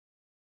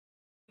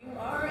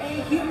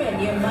human,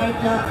 you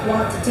might not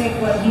want to take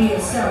what he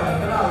is selling,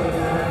 but I'll leave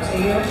that up to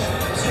you.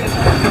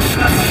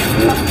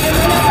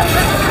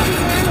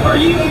 Are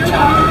you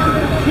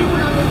tired?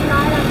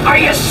 Are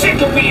you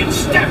sick of being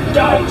stepped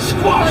on,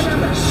 squashed,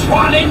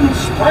 swatted, and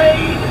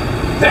sprayed?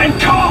 Then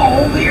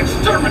call the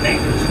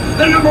Exterminatorz,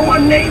 the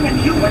 #1 name in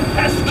human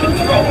pest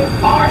control.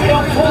 Our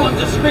helpful and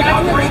discreet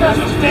operators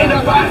are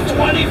standing by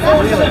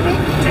 24/7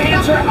 to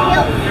answer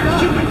all your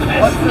human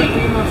pest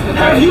needs.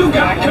 Have you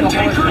got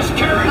cantankerous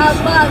Karens,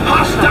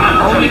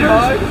 hostile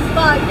haters,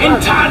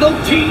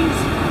 entitled teens,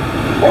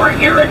 or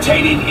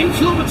irritating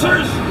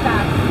influencers?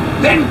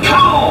 Then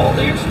call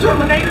the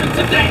Exterminatorz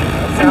today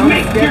and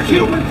make your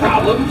human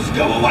problems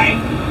go away.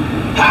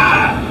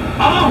 Hi,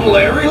 I'm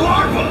Larry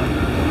Larva.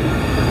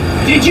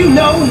 Did you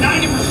know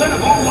 90%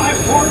 of all life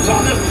forms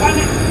on this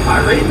planet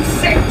are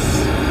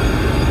insects?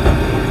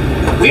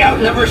 We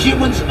outnumber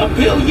humans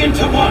 1,000,000,000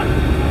 to 1.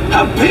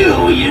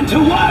 1,000,000,000 to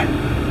 1.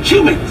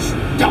 Humans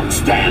don't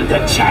stand a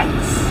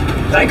chance.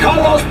 They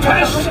call those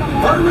pests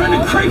vermin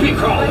and creepy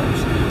crawlers.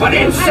 But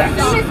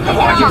insects have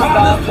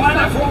occupied this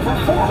planet for over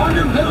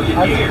 400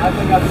 million years.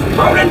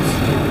 Rodents,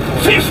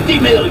 50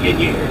 million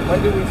years.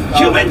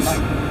 Humans,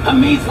 a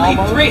measly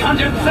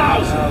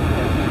 300,000.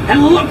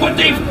 And look what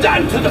they've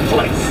done to the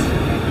place.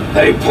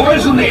 They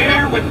poison the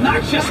air with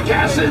noxious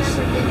gases.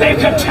 They've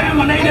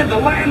contaminated the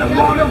land and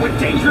water with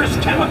dangerous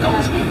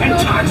chemicals and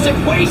toxic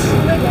waste.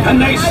 And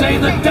they say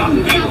the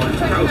dung beetle is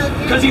gross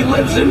because he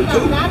lives in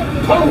poop.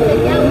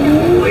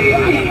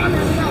 Police!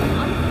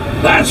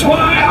 That's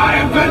why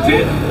I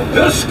invented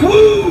the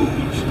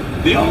Squooge,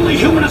 the only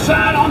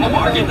humanicide on the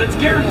market that's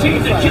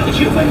guaranteed to kill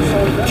humans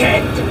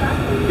dead.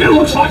 It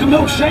looks like a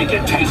milkshake,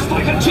 it tastes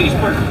like a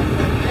cheeseburger,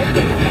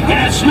 and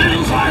it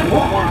smells like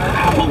warm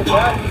apple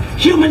pie.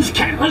 Humans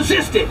can't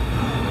resist it.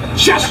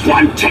 Just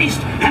one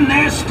taste and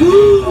they're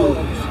Squooge.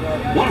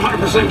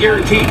 100%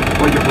 guaranteed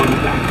or your money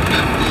back.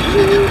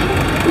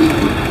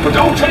 But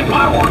don't take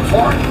my word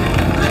for it.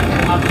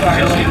 I'm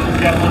sorry, ladies and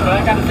gentlemen, but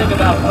I gotta think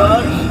about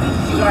bugs.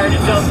 Sorry to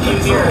jump you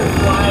here.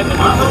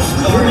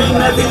 Exterminating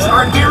methods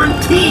are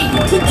guaranteed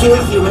to kill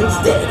humans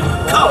dead.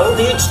 Call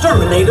the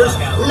Exterminatorz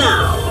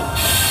now.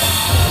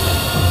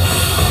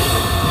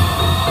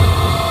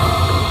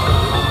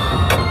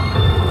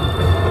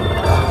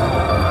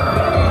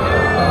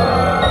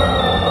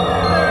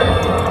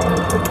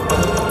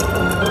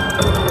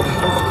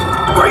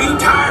 Are you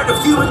tired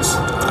of humans?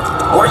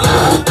 Or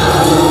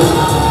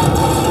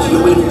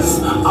humans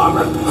are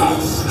a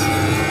pest.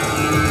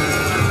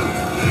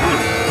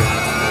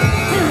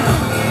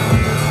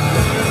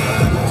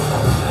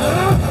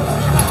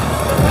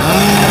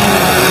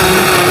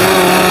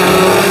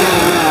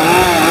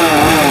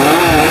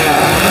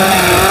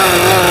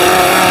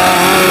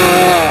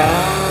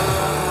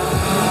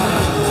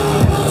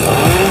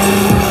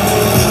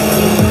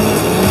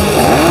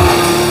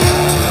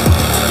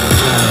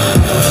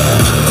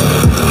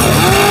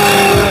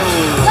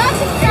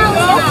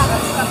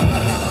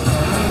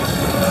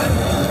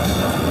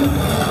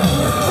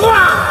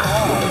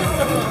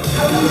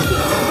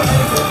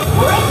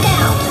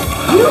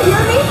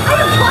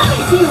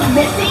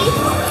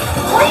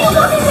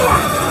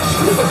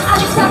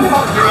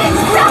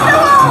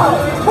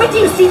 What do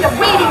you see the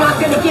rating I'm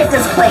going to give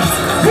this place?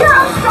 0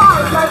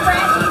 stars, my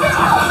friend.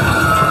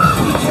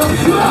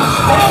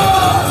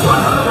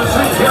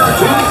 100%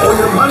 guarantee or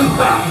your money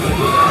back.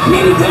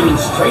 Need a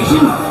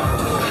demonstration?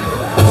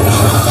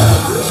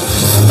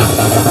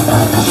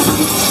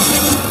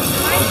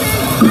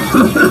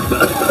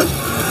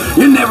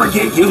 You never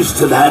get used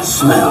to that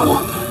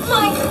smell.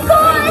 My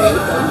God!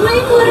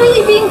 I'm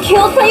literally being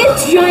killed by a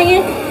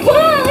giant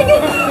bug!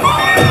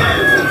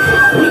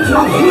 We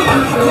kill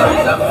humans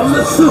right up from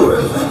the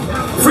sewers.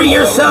 Free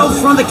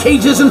yourselves from the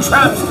cages and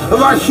traps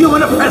of our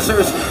human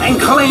oppressors and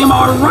claim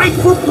our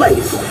rightful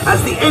place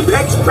as the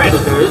apex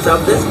predators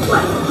of this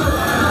planet.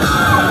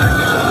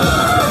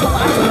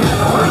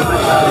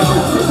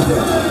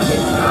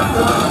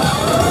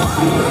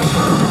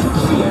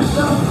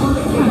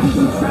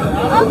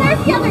 Oh,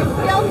 there's the other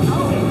still.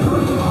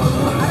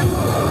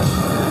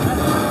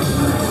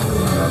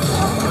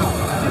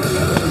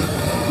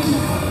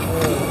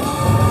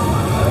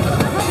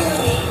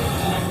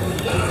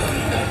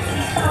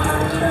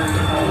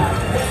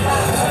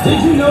 Did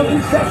you know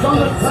insects on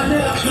the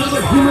planet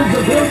outnumber humans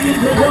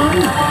 1,000,000,000 to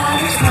 1?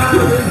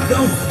 Humans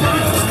don't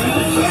stand.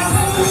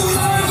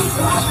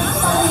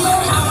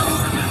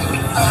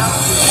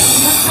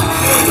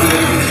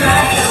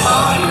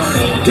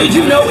 Did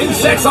you know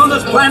insects on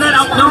this planet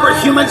outnumber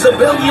humans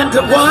 1,000,000,000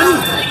 to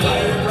 1?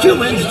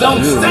 Humans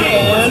don't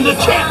stand a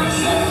chance.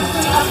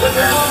 With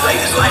their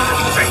enslaved life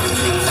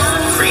expectancies,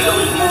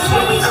 freely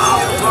consuming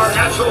all of our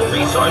natural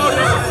resources,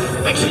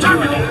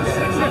 Exterminatorz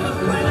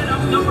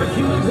outnumber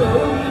humans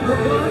 1,000,000,000 to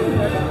 1.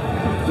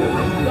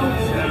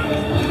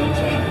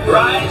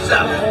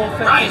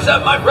 Rise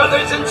up, my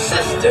brothers and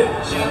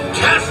sisters.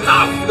 Cast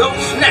off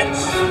those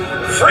nets.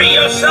 Free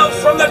yourself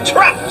from the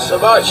traps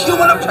of our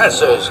human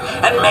oppressors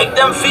and make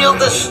them feel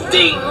the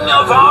sting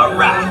of our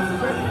wrath.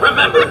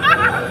 Remember,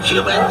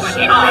 humans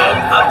are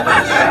a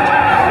pest.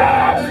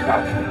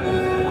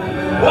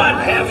 What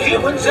have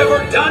humans ever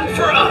done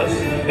for us?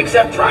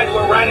 Except try to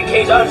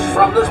eradicate us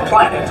from this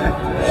planet.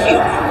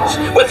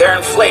 Humans, with their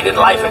inflated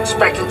life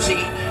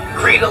expectancy,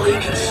 greedily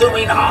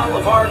consuming all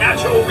of our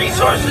natural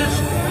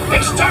resources,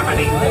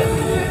 exterminate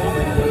them.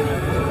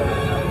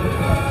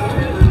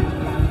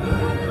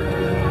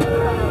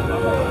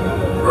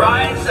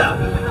 Rise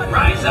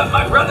up,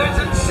 my brothers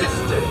and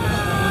sisters.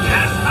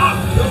 Cast off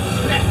your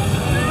nets.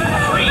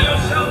 Free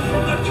yourself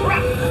from the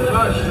trap.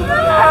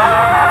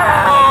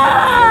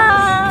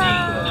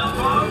 Sting of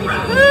our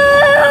wrath.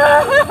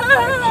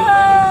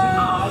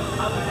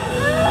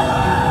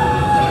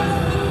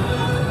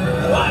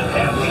 What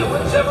have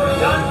humans ever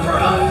done for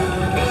us?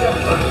 Except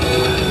for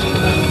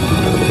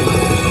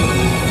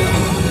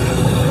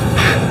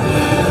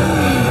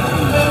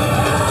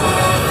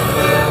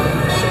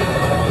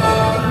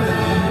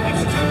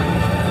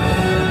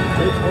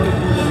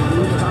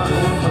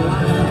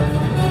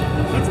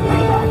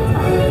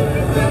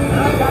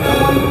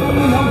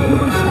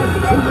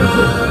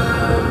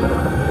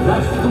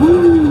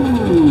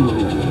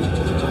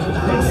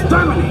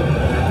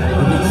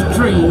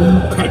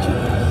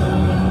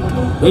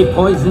They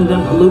poisoned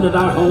and polluted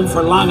our home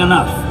for long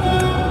enough.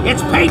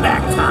 It's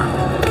payback time.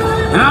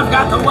 And I've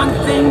got the one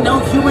thing no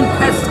human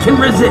pest can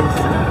resist.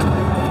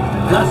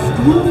 The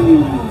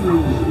screw.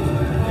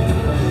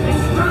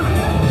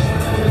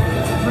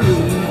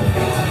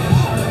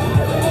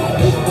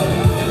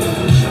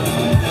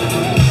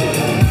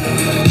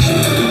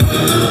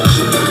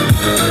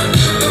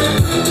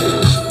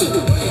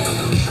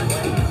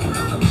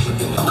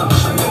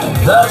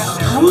 The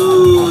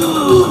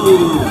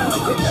screw.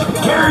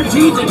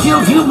 Guaranteed to kill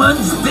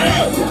humans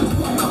dead.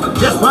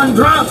 Just one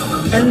drop,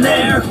 and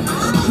they're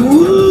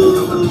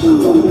screwed.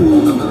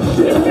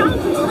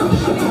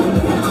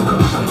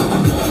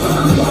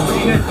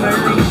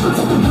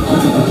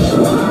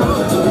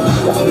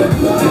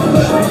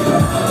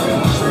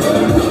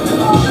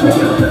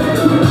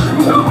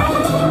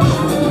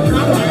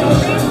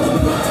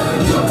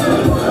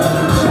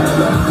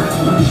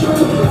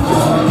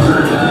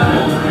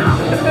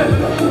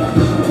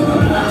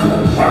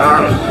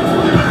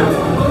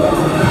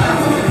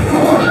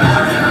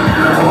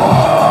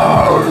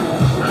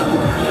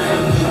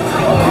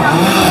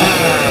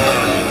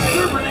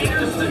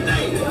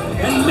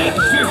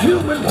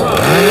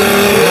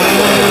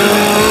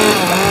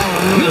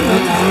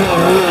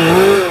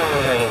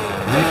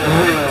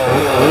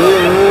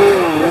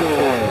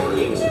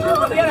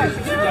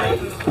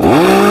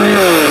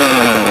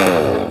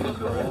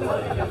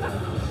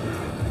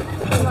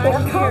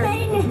 They're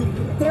coming!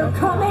 They're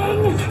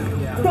coming!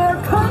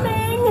 They're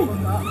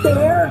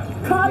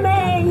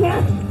coming!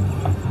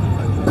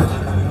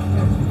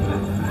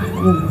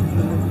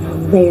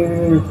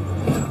 They're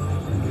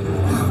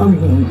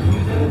coming.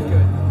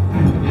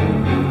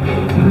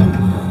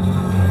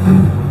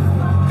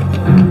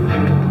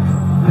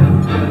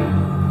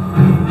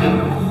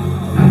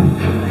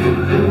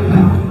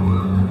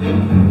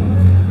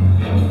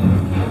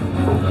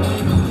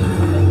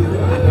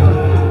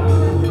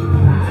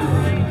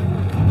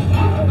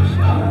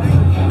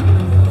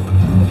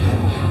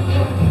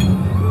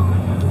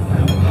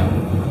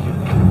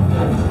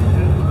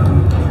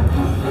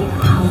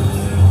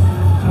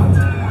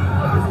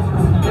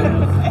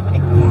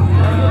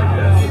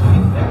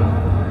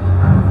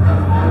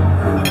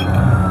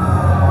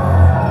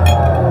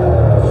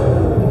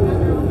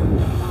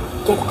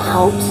 Get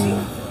out.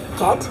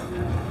 Get